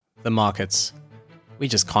the markets. We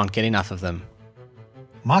just can't get enough of them.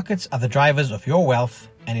 Markets are the drivers of your wealth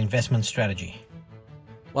and investment strategy.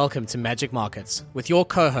 Welcome to Magic Markets with your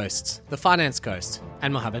co-hosts, the Finance Ghost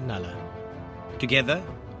and Mohammed Nalla. Together,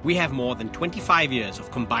 we have more than 25 years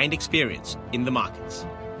of combined experience in the markets.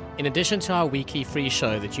 In addition to our weekly free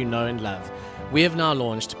show that you know and love, we have now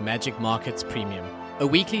launched Magic Markets Premium, a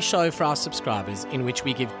weekly show for our subscribers in which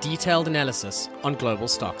we give detailed analysis on global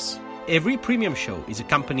stocks. Every premium show is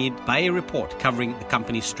accompanied by a report covering the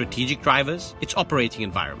company's strategic drivers, its operating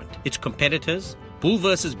environment, its competitors, bull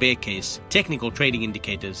versus bear case, technical trading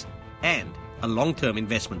indicators, and a long-term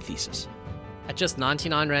investment thesis. At just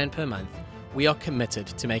 99 Rand per month, we are committed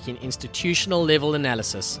to making institutional level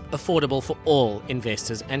analysis affordable for all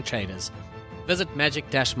investors and traders. Visit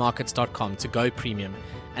magic-markets.com to go premium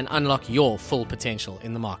and unlock your full potential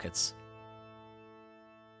in the markets.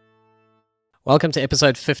 Welcome to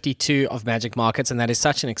episode 52 of Magic Markets, and that is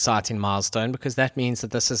such an exciting milestone because that means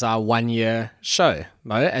that this is our 1-year show,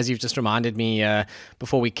 Mo, as you've just reminded me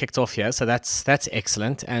before we kicked off here. So that's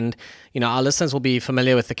excellent. And, you know, our listeners will be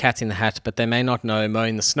familiar with the cat in the hat, but they may not know Mo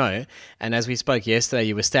in the snow. And as we spoke yesterday,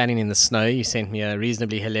 you were standing in the snow. You sent me a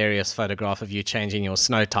reasonably hilarious photograph of you changing your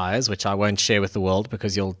snow tires, which I won't share with the world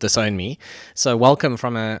because you'll disown me. So welcome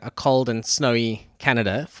from a cold and snowy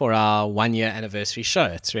Canada for our 1-year anniversary show.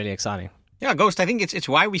 It's really exciting. Yeah, Ghost, I think it's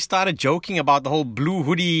why we started joking about the whole blue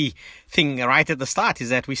hoodie thing right at the start, is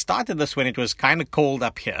that we started this when it was kind of cold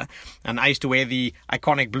up here, and I used to wear the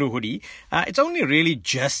iconic blue hoodie. It's only really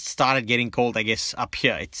just started getting cold, I guess, up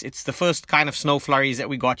here. It's the first kind of snow flurries that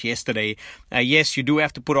we got yesterday. Yes, you do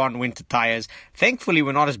have to put on winter tires. Thankfully,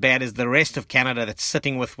 we're not as bad as the rest of Canada that's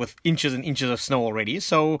sitting with inches and inches of snow already.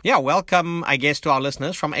 So, yeah, welcome, I guess, to our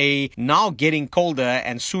listeners from a now getting colder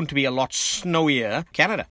and soon to be a lot snowier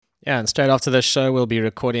Canada. Yeah, and straight after this show, we'll be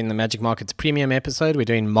recording the Magic Markets Premium episode. We're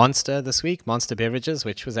doing Monster this week, Monster Beverages,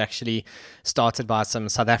 which was actually started by some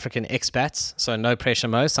South African expats. So no pressure,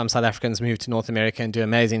 Mo. Some South Africans move to North America and do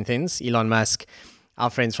amazing things. Elon Musk,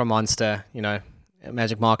 our friends from Monster, you know,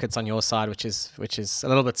 Magic Markets on your side, which is a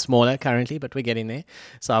little bit smaller currently, but we're getting there.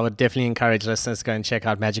 So I would definitely encourage listeners to go and check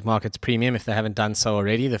out Magic Markets Premium if they haven't done so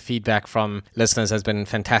already. The feedback from listeners has been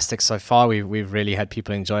fantastic so far. We've really had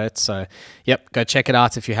people enjoy it. So yep, go check it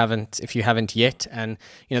out if you haven't yet. And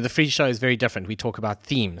you know, the free show is very different. We talk about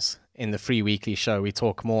themes in the free weekly show. We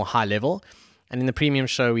talk more high level. And in the premium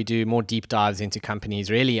show, we do more deep dives into companies,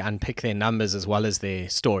 really unpick their numbers as well as their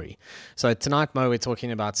story. So tonight, Mo, we're talking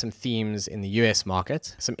about some themes in the US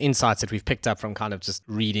market, some insights that we've picked up from kind of just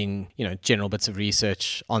reading, you know, general bits of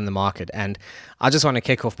research on the market. And I just want to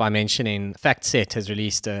kick off by mentioning FactSet has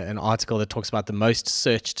released an article that talks about the most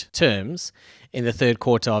searched terms in the third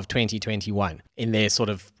quarter of 2021 in their sort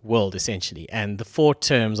of world, essentially. And the 4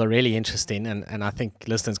 terms are really interesting, and I think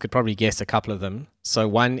listeners could probably guess a couple of them. So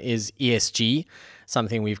one is ESG,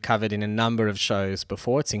 something we've covered in a number of shows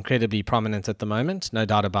before. It's incredibly prominent at the moment, no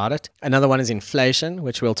doubt about it. Another one is inflation,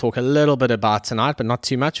 which we'll talk a little bit about tonight, but not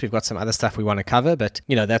too much. We've got some other stuff we want to cover, but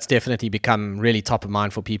you know, that's definitely become really top of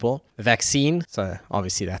mind for people. Vaccine, so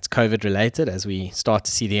obviously that's COVID related as we start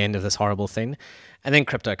to see the end of this horrible thing. And then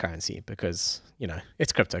cryptocurrency, because, you know,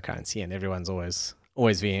 it's cryptocurrency and everyone's always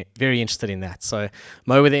very, very interested in that. So,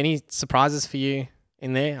 Mo, were there any surprises for you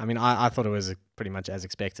in there? I mean, I thought it was pretty much as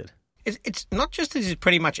expected. It's not just as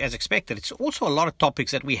pretty much as expected. It's also a lot of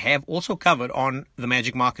topics that we have also covered on the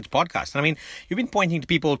Magic Markets podcast. I mean, you've been pointing to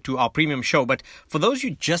people to our premium show, but for those you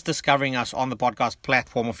just discovering us on the podcast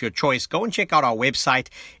platform of your choice, go and check out our website.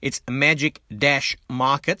 It's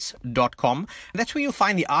magic-markets.com. That's where you'll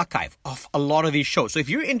find the archive of a lot of these shows. So if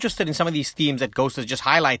you're interested in some of these themes that Ghost has just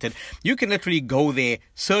highlighted, you can literally go there,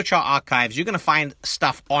 search our archives. You're going to find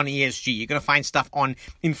stuff on ESG. You're going to find stuff on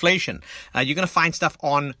inflation. You're going to find stuff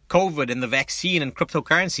on COVID and the vaccine and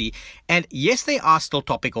cryptocurrency. And yes, they are still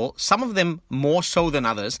topical, some of them more so than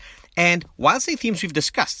others. And whilst the themes we've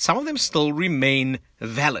discussed, some of them still remain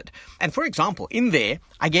valid. And for example, in there,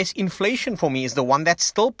 I guess inflation for me is the one that's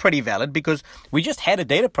still pretty valid because we just had a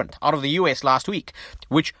data print out of the US last week,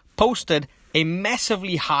 which posted a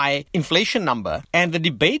massively high inflation number. And the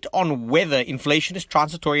debate on whether inflation is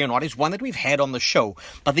transitory or not is one that we've had on the show.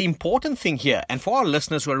 But the important thing here, and for our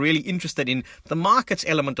listeners who are really interested in the markets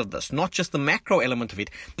element of this, not just the macro element of it,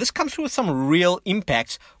 this comes through with some real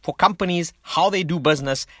impacts for companies, how they do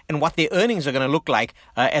business, and what their earnings are going to look like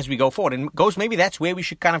as we go forward. And maybe that's where we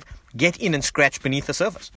should kind of get in and scratch beneath the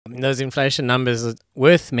surface. I mean, those inflation numbers are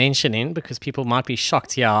worth mentioning because people might be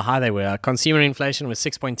shocked here how high they were. Consumer inflation was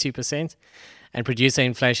 6.2%. And producer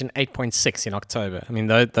inflation 8.6 in October. I mean,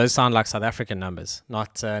 those sound like South African numbers,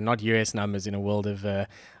 not US numbers in a world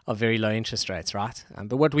of of very low interest rates, right?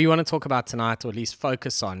 But what we want to talk about tonight, or at least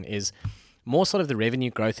focus on, is more sort of the revenue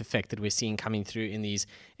growth effect that we're seeing coming through in these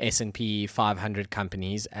S&P 500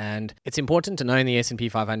 companies. And it's important to know in the S&P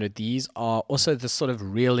 500, these are also the sort of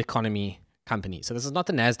real economy companies. So this is not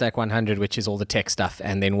the NASDAQ 100, which is all the tech stuff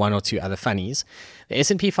and then one or two other funnies. The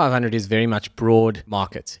S&P 500 is very much broad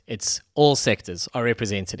market. It's all sectors are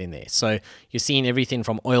represented in there. So you're seeing everything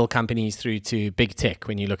from oil companies through to big tech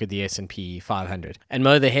when you look at the S&P 500. And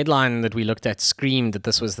Mo, the headline that we looked at screamed that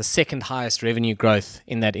this was the second highest revenue growth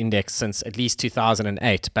in that index since at least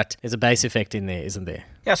 2008. But there's a base effect in there, isn't there?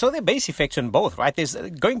 Yeah, so there are base effects in both, right? There's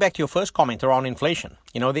going back to your first comment around inflation.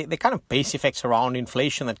 They're kind of base effects around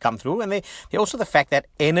inflation that come through. And they're also the fact that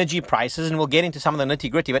energy prices, and we'll get into some of the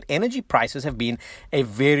nitty gritty, but energy prices have been a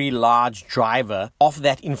very large driver of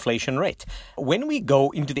that inflation rate. When we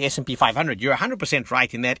go into the S&P 500, you're 100%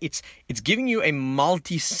 right in that it's giving you a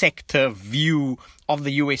multi-sector view of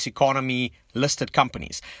the US economy, listed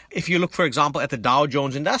companies. If you look, for example, at the Dow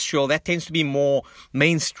Jones Industrial, that tends to be more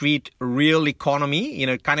Main Street, real economy.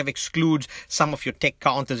 It kind of excludes some of your tech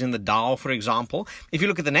counters in the Dow, for example. If you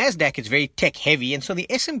look at the NASDAQ, it's very tech heavy. And so the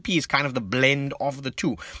S&P is kind of the blend of the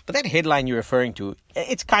two. But that headline you're referring to,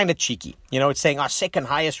 it's kind of cheeky. It's saying our second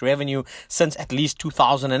highest revenue since at least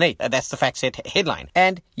 2008. That's the FactSet headline.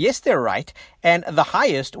 And yes, they're right. And the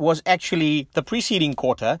highest was actually the preceding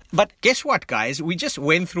quarter. But guess what, guys? We just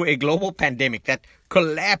went through a global pandemic that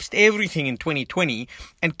collapsed everything in 2020.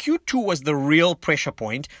 And Q2 was the real pressure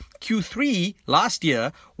point. Q3 last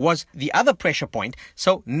year was the other pressure point.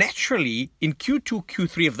 So naturally, in Q2,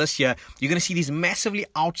 Q3 of this year, you're going to see these massively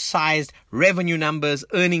outsized revenue numbers,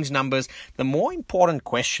 earnings numbers. The more important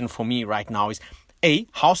question for me right now is, A,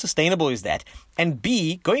 how sustainable is that? And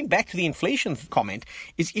B, going back to the inflation comment,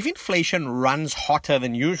 is if inflation runs hotter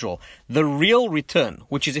than usual, the real return,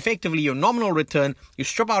 which is effectively your nominal return, you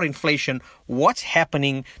strip out inflation, what's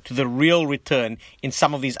happening to the real return in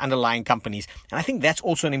some of these underlying companies? And I think that's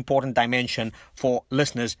also an important dimension for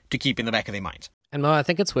listeners to keep in the back of their minds. And Mo, I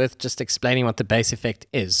think it's worth just explaining what the base effect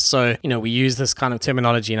is. So, we use this kind of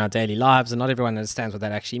terminology in our daily lives and not everyone understands what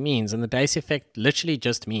that actually means. And the base effect literally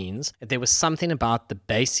just means that there was something about the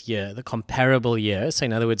base year, the comparable year. So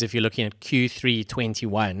in other words, if you're looking at Q3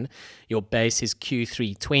 21, your base is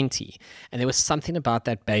Q3 20. And there was something about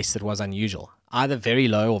that base that was unusual, either very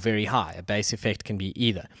low or very high. A base effect can be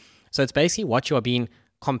either. So it's basically what you are being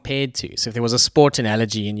compared to. So if there was a sport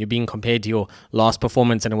analogy and you're being compared to your last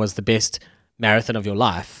performance and it was the best marathon of your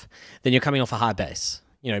life, then you're coming off a high base.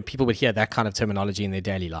 People would hear that kind of terminology in their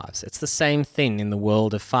daily lives. It's the same thing in the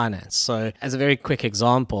world of finance. So as a very quick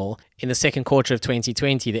example, in the second quarter of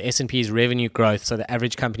 2020, the S&P's revenue growth, so the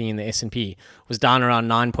average company in the S&P, was down around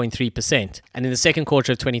 9.3%. And in the second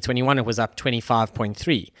quarter of 2021, it was up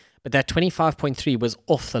 25.3%. But that 25.3 was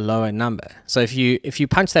off the lower number. So if you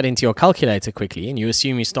punch that into your calculator quickly and you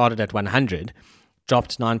assume you started at 100,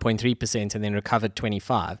 dropped 9.3% and then recovered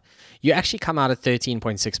 25, you actually come out at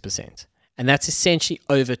 13.6%. And that's essentially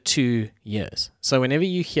over 2 years. So whenever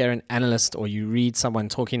you hear an analyst or you read someone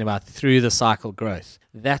talking about through the cycle growth,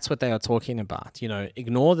 that's what they are talking about.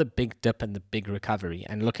 Ignore the big dip and the big recovery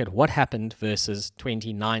and look at what happened versus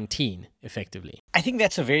 2019 effectively. I think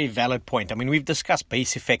that's a very valid point. I mean, we've discussed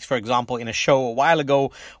base effects, for example, in a show a while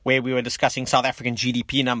ago where we were discussing South African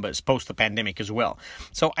GDP numbers post the pandemic as well.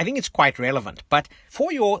 So I think it's quite relevant. But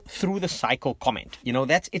for your through the cycle comment,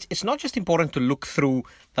 it's not just important to look through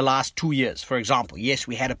the last 2 years. For example, yes,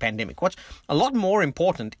 we had a pandemic. What's a lot more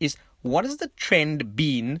important is what has the trend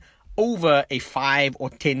been over a 5 or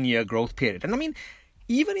 10 year growth period? And I mean,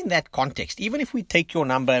 even in that context, even if we take your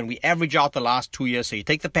number and we average out the last 2 years, so you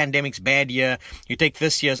take the pandemic's bad year, you take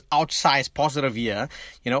this year's outsized positive year,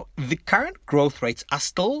 the current growth rates are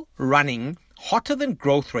still running hotter than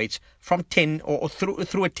growth rates from 10 or through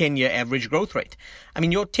a 10-year average growth rate. I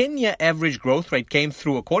mean, your 10-year average growth rate came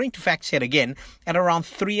through, according to FactSet again, at around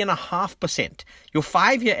 3.5%. Your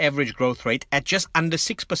 5-year average growth rate at just under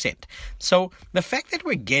 6%. So the fact that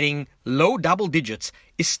we're getting low double digits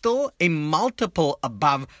is still a multiple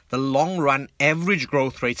above the long-run average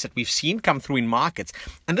growth rates that we've seen come through in markets.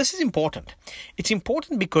 And this is important. It's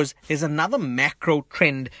important because there's another macro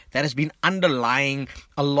trend that has been underlying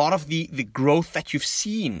a lot of the growth that you've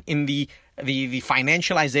seen in the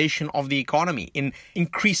financialization of the economy, in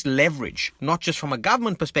increased leverage, not just from a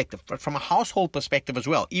government perspective, but from a household perspective as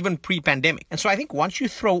well, even pre-pandemic. And so I think once you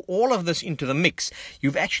throw all of this into the mix,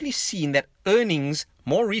 you've actually seen that earnings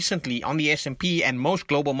more recently on the S&P and most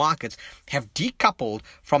global markets have decoupled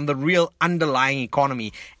from the real underlying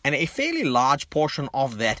economy. And a fairly large portion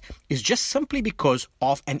of that is just simply because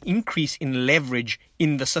of an increase in leverage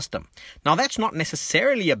in the system. Now, that's not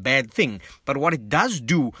necessarily a bad thing, but what it does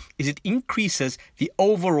do is it increases the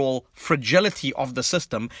overall fragility of the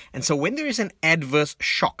system. And so when there is an adverse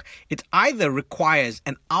shock, it either requires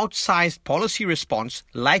an outsized policy response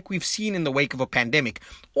like we've seen in the wake of a pandemic,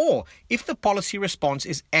 or if the policy response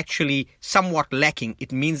is actually somewhat lacking,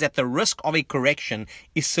 it means that the risk of a correction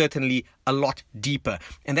is certainly a lot deeper.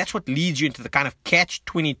 And that's what leads you into the kind of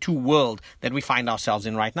catch-22 world that we find ourselves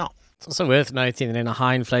in right now. It's also worth noting that in a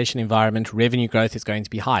high inflation environment, revenue growth is going to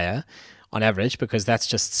be higher on average because that's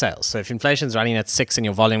just sales. So if inflation's running at 6 and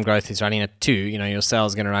your volume growth is running at 2, your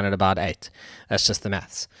sales are going to run at about 8. That's just the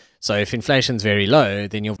maths. So if inflation's very low,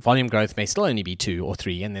 then your volume growth may still only be 2 or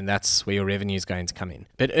 3, and then that's where your revenue is going to come in.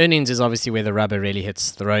 But earnings is obviously where the rubber really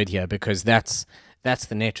hits the road here, because that's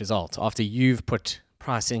the net result. After you've put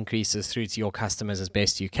price increases through to your customers as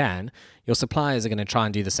best you can, your suppliers are going to try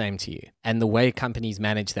and do the same to you. And the way companies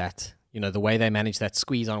manage that, the way they manage that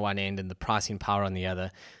squeeze on one end and the pricing power on the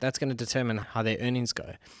other, that's going to determine how their earnings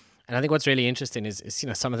go. And I think what's really interesting is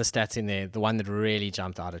some of the stats in there. The one that really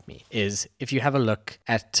jumped out at me is if you have a look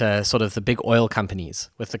at sort of the big oil companies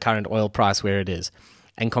with the current oil price where it is,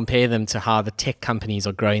 and compare them to how the tech companies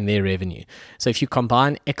are growing their revenue. So if you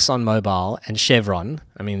combine ExxonMobil and Chevron,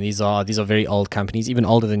 these are very old companies, even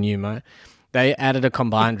older than Newmo, they added a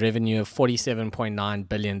combined revenue of $47.9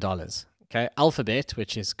 billion. Okay, Alphabet,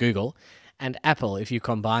 which is Google, and Apple, if you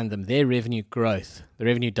combine them, their revenue growth, the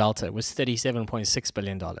revenue delta, was $37.6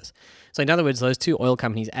 billion. So in other words, those two oil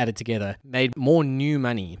companies added together made more new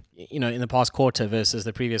money, in the past quarter versus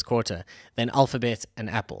the previous quarter than Alphabet and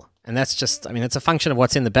Apple. And that's just, it's a function of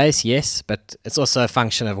what's in the base, yes, but it's also a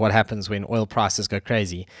function of what happens when oil prices go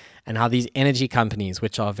crazy and how these energy companies,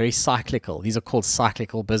 which are very cyclical, these are called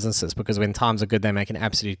cyclical businesses because when times are good, they make an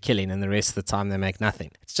absolute killing and the rest of the time they make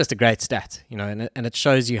nothing. It's just a great stat, and it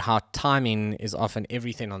shows you how timing is often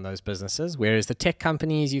everything on those businesses, whereas the tech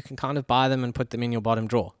companies, you can kind of buy them and put them in your bottom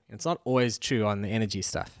drawer. It's not always true on the energy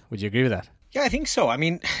stuff. Would you agree with that? Yeah, I think so.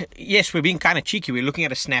 Yes, we're being kind of cheeky. We're looking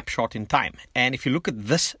at a snapshot in time. And if you look at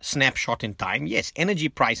this snapshot in time, yes, energy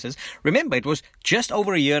prices, remember, it was just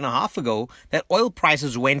over a year and a half ago that oil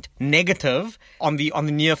prices went negative on the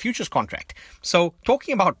near futures contract. So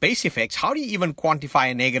talking about base effects, how do you even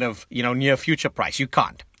quantify a negative, near future price? You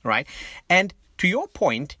can't, right? And to your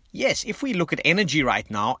point, yes, if we look at energy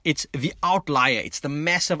right now, it's the outlier. It's the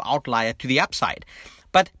massive outlier to the upside.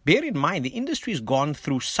 But bear in mind, the industry's gone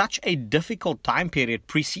through such a difficult time period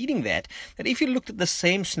preceding that if you looked at the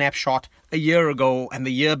same snapshot a year ago and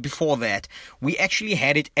the year before that, we actually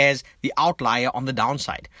had it as the outlier on the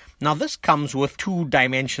downside. Now, this comes with two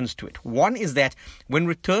dimensions to it. One is that when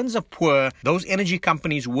returns are poor, those energy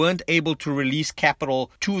companies weren't able to release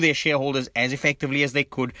capital to their shareholders as effectively as they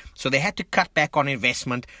could, so they had to cut back on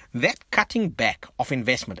investment. That cutting back of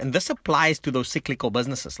investment, and this applies to those cyclical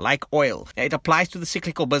businesses like oil. It applies to the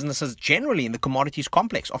cyclical businesses generally in the commodities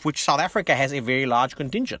complex, of which South Africa has a very large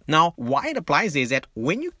contingent. Now, why it applies there is that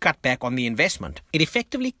when you cut back on the investment, it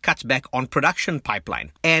effectively cuts back on production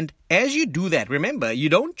pipeline. And as you do that, remember, you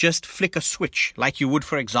don't just flick a switch like you would,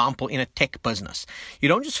 for example, in a tech business. You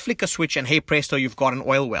don't just flick a switch and hey presto, you've got an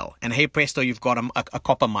oil well, and hey presto, you've got a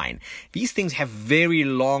copper mine. These things have very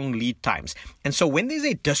long lead times. And so when there's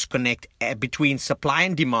a disconnect between supply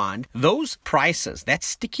and demand, those prices, that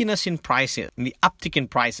stickiness in prices, and the uptick in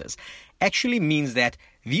prices, actually means that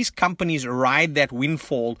these companies ride that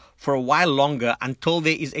windfall for a while longer until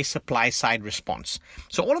there is a supply side response.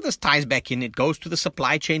 So all of this ties back in. It goes to the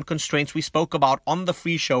supply chain constraints we spoke about on the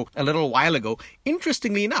free show a little while ago.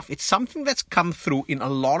 Interestingly enough, it's something that's come through in a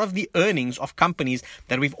lot of the earnings of companies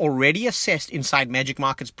that we've already assessed inside Magic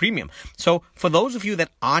Markets Premium. So for those of you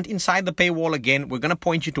that aren't inside the paywall, again, we're going to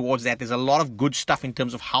point you towards that. There's a lot of good stuff in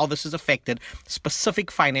terms of how this has affected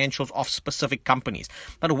specific financials of specific companies.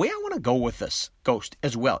 But where I want to go with this, Ghost,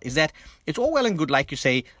 as well, is that it's all well and good, like you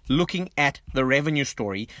say, looking at the revenue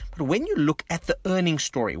story. But when you look at the earnings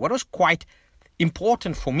story, what was quite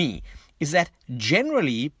important for me is that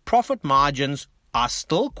generally profit margins are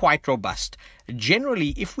still quite robust.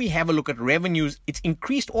 Generally, if we have a look at revenues, it's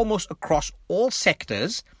increased almost across all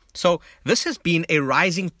sectors. So this has been a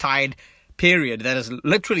rising tide period that has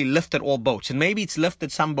literally lifted all boats. And maybe it's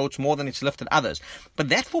lifted some boats more than it's lifted others. But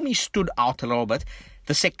that for me stood out a little bit.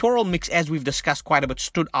 The sectoral mix, as we've discussed quite a bit,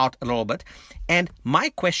 stood out a little bit. And my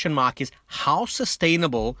question mark is, how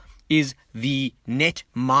sustainable is the net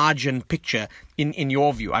margin picture in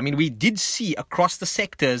your view? I mean, we did see across the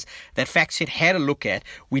sectors that FactSet had a look at,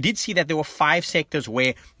 we did see that there were 5 sectors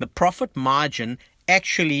where the profit margin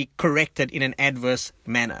actually corrected in an adverse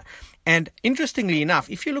manner. And interestingly enough,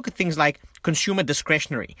 if you look at things like consumer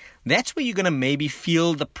discretionary, that's where you're going to maybe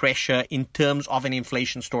feel the pressure in terms of an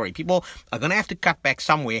inflation story. People are going to have to cut back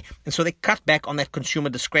somewhere, and so they cut back on that consumer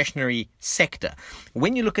discretionary sector.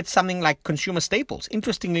 When you look at something like consumer staples,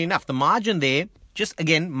 interestingly enough, the margin there, just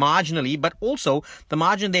again marginally, but also the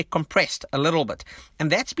margin there compressed a little bit.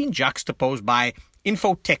 And that's been juxtaposed by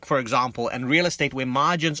infotech, for example, and real estate, where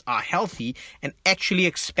margins are healthy and actually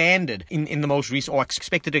expanded in the most recent, or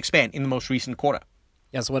expected to expand in the most recent quarter.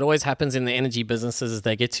 Yeah, so what always happens in the energy businesses is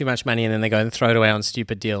they get too much money and then they go and throw it away on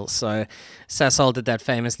stupid deals. So Sasol did that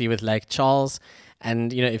famously with Lake Charles.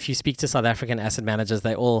 And, you know, if you speak to South African asset managers,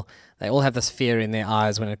 they all have this fear in their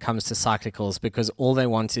eyes when it comes to cyclicals, because all they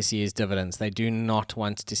want to see is dividends. They do not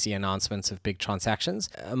want to see announcements of big transactions.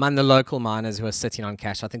 Among the local miners who are sitting on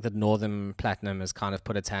cash, I think that Northern Platinum has kind of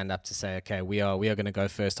put its hand up to say, okay, we are going to go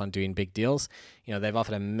first on doing big deals. You know, they've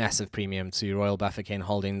offered a massive premium to Royal Bafokeng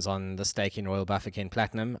Holdings on the stake in Royal Bafokeng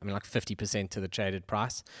Platinum. I mean, like 50% to the traded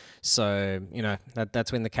price. So, you know,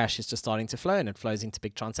 that's when the cash is just starting to flow, and it flows into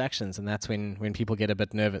big transactions. And that's when people get a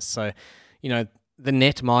bit nervous. So, you know, the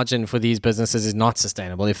net margin for these businesses is not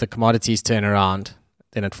sustainable. If the commodities turn around,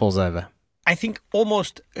 then it falls over. I think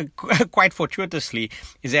almost quite fortuitously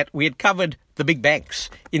is that we had covered the big banks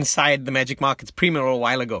inside the Magic Markets Premium a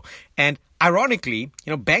while ago. And ironically,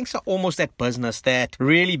 you know, banks are almost that business that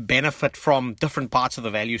really benefit from different parts of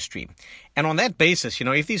the value stream. And on that basis, you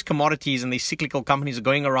know, if these commodities and these cyclical companies are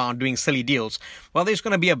going around doing silly deals, well, there's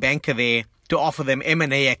going to be a banker there to offer them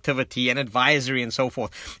M&A activity and advisory and so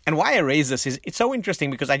forth. And why I raise this is it's so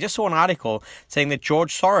interesting because I just saw an article saying that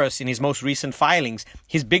George Soros, in his most recent filings,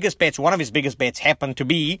 one of his biggest bets happened to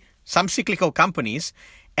be some cyclical companies,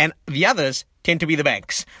 and the others tend to be the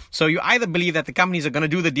banks. So you either believe that the companies are going to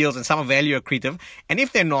do the deals and some are value accretive, and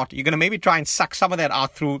if they're not, you're going to maybe try and suck some of that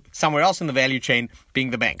out through somewhere else in the value chain, being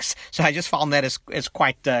the banks. So I just found that as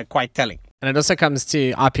quite telling. And it also comes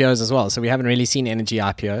to IPOs as well. So we haven't really seen energy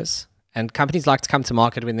IPOs. And companies like to come to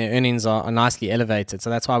market when their earnings are nicely elevated. So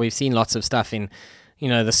that's why we've seen lots of stuff in, you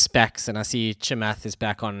know, the SPACs. And I see Chamath is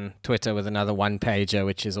back on Twitter with another one-pager,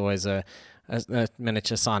 which is always a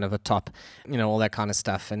miniature sign of a top, you know, all that kind of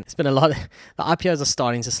stuff. And it's been the IPOs are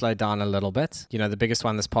starting to slow down a little bit. You know, the biggest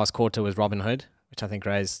one this past quarter was Robinhood, which I think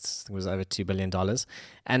was over $2 billion.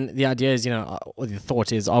 And the idea is, you know, or the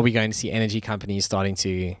thought is, are we going to see energy companies starting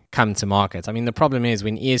to come to market? I mean, the problem is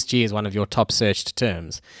when ESG is one of your top searched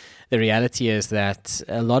terms, the reality is that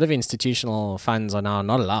a lot of institutional funds are now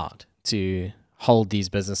not allowed to hold these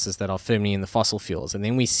businesses that are firmly in the fossil fuels. And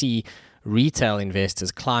then we see retail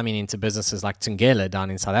investors climbing into businesses like Thungela down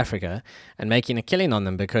in South Africa and making a killing on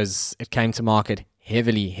them because it came to market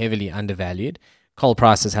heavily undervalued. Coal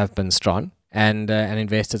prices have been strong, and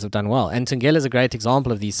investors have done well. And Thungela is a great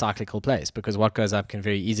example of these cyclical plays because what goes up can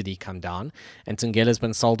very easily come down. And Thungela has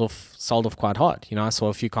been sold off quite hard. You know, I saw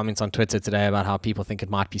a few comments on Twitter today about how people think it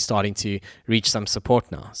might be starting to reach some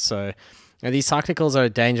support now. So, you know, these cyclicals are a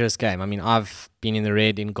dangerous game. I mean, I've been in the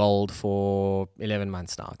red in gold for 11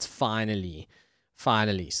 months now. It's finally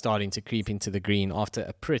starting to creep into the green after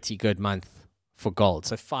a pretty good month for gold.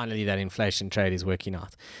 So finally that inflation trade is working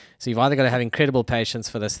out. So you've either got to have incredible patience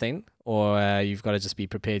for this thing, or you've got to just be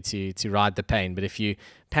prepared to ride the pain. But if you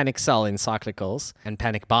panic sell in cyclicals and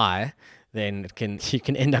panic buy, then you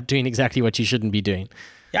can end up doing exactly what you shouldn't be doing.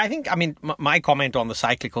 Yeah, I mean, my comment on the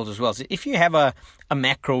cyclicals as well is if you have a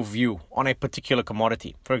macro view on a particular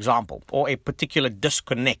commodity, for example, or a particular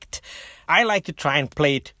disconnect, I like to try and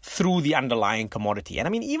play it through the underlying commodity. And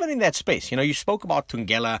I mean, even in that space, you know, you spoke about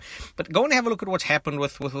Thungela, but go and have a look at what's happened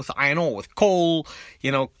with iron ore, with coal.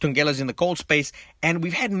 You know, Thungela's in the coal space, and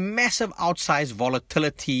we've had massive outsized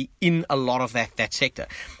volatility in a lot of that sector.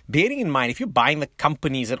 Bearing in mind, if you're buying the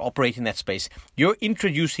companies that operate in that space, you're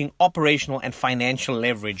introducing operational and financial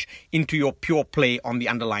leverage into your pure play on the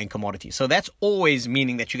underlying commodity. So that's always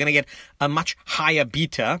meaning that you're going to get a much higher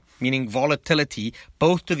beta, meaning volatility,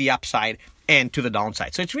 both to the upside and to the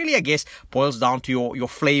downside. So it's really, I guess, boils down to your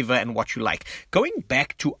flavor and what you like. Going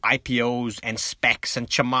back to IPOs and SPACs and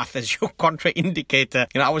Chamath as your contraindicator,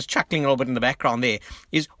 you know, I was chuckling a little bit in the background there,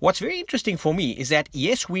 is what's very interesting for me is that,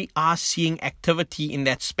 yes, we are seeing activity in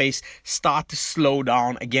that space start to slow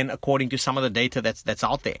down again, according to some of the data that's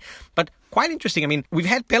out there. But quite interesting. I mean, we've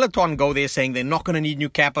had Peloton go there saying they're not going to need new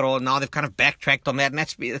capital. Now they've kind of backtracked on that, and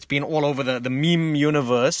that's been all over the meme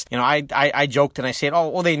universe. I joked and I said,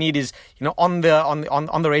 all they need is, on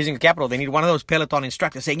the raising of capital, they need one of those Peloton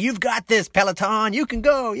instructors saying, "You've got this, Peloton, you can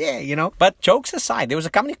go." Yeah. But jokes aside, there was a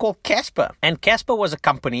company called Casper, and Casper was a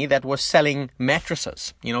company that was selling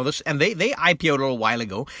mattresses. And they IPO'd a little while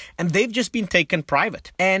ago, and they've just been taken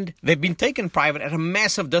private. And they've been taken private at a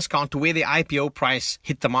massive discount to where the IPO price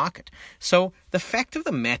hit the market. So the fact of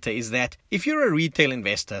the matter is that if you're a retail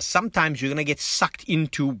investor, sometimes you're going to get sucked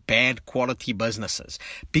into bad quality businesses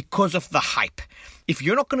because of the hype. If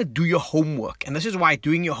you're not going to do your homework, and this is why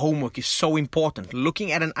doing your homework is so important,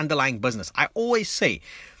 looking at an underlying business, I always say,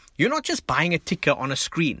 you're not just buying a ticker on a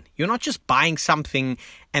screen. You're not just buying something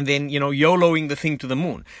and then, YOLOing the thing to the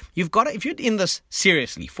moon. You've got to, if you're in this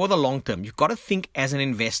seriously for the long term, you've got to think as an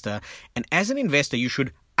investor. And as an investor, you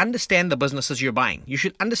should understand the businesses you're buying. You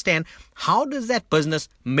should understand, how does that business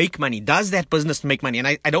make money? Does that business make money? And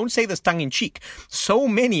I don't say this tongue in cheek. So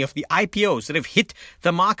many of the IPOs that have hit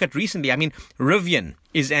the market recently, I mean, Rivian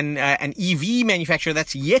is an EV manufacturer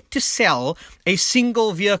that's yet to sell a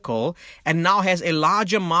single vehicle and now has a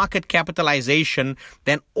larger market capitalization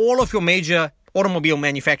than all of your major automobile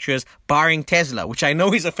manufacturers, barring Tesla, which I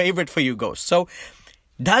know is a favorite for you, Ghost. So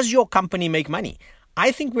does your company make money?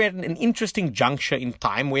 I think we're at an interesting juncture in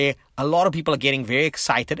time where a lot of people are getting very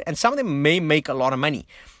excited, and some of them may make a lot of money.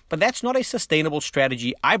 But that's not a sustainable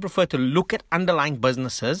strategy. I prefer to look at underlying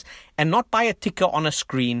businesses and not buy a ticker on a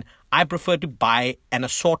screen. I prefer to buy an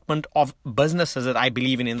assortment of businesses that I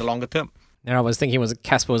believe in the longer term. There, I was thinking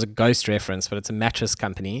Casper was a ghost reference, but it's a mattress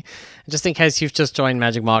company. Just in case you've just joined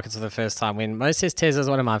Magic Markets for the first time, when Mo says Tesla is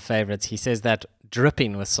one of my favorites, he says that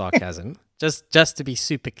dripping with sarcasm. Just to be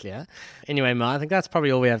super clear. Anyway, Mo, I think that's probably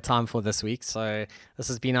all we have time for this week. So this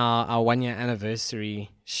has been our 1 year anniversary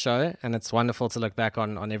show, and it's wonderful to look back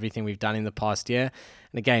on everything we've done in the past year.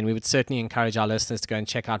 And again, we would certainly encourage our listeners to go and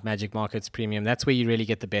check out Magic Markets Premium. That's where you really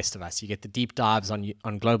get the best of us. You get the deep dives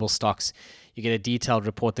on global stocks. You get a detailed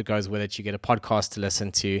report that goes with it. You get a podcast to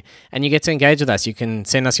listen to, and you get to engage with us. You can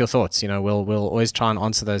send us your thoughts. We'll always try and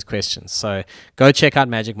answer those questions. So go check out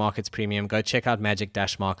Magic Markets Premium. Go check out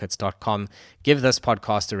magic-markets.com. Give this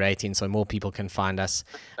podcast a rating so more people can find us.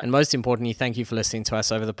 And most importantly, thank you for listening to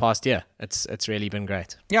us over the past year. It's really been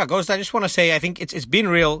great. Yeah, Ghost, I just want to say, I think it's been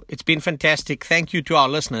real. It's been fantastic. Thank you to our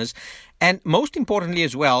listeners. And most importantly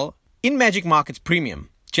as well, in Magic Markets Premium,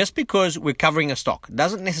 just because we're covering a stock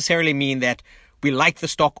doesn't necessarily mean that we like the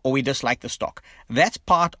stock or we dislike the stock. That's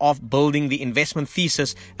part of building the investment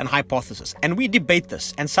thesis and hypothesis. And we debate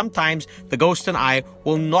this. And sometimes the Ghost and I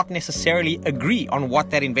will not necessarily agree on what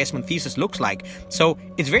that investment thesis looks like. So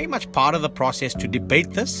it's very much part of the process to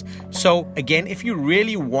debate this. So again, if you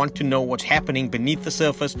really want to know what's happening beneath the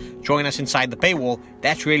surface, join us inside the paywall.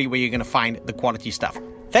 That's really where you're going to find the quality stuff.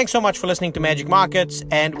 Thanks so much for listening to Magic Markets,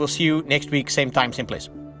 and we'll see you next week, same time, same place.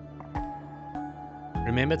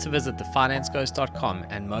 Remember to visit thefinanceghost.com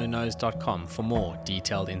and monos.com for more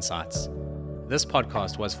detailed insights. This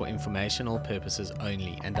podcast was for informational purposes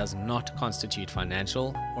only and does not constitute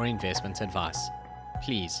financial or investment advice.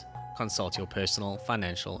 Please consult your personal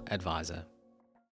financial advisor.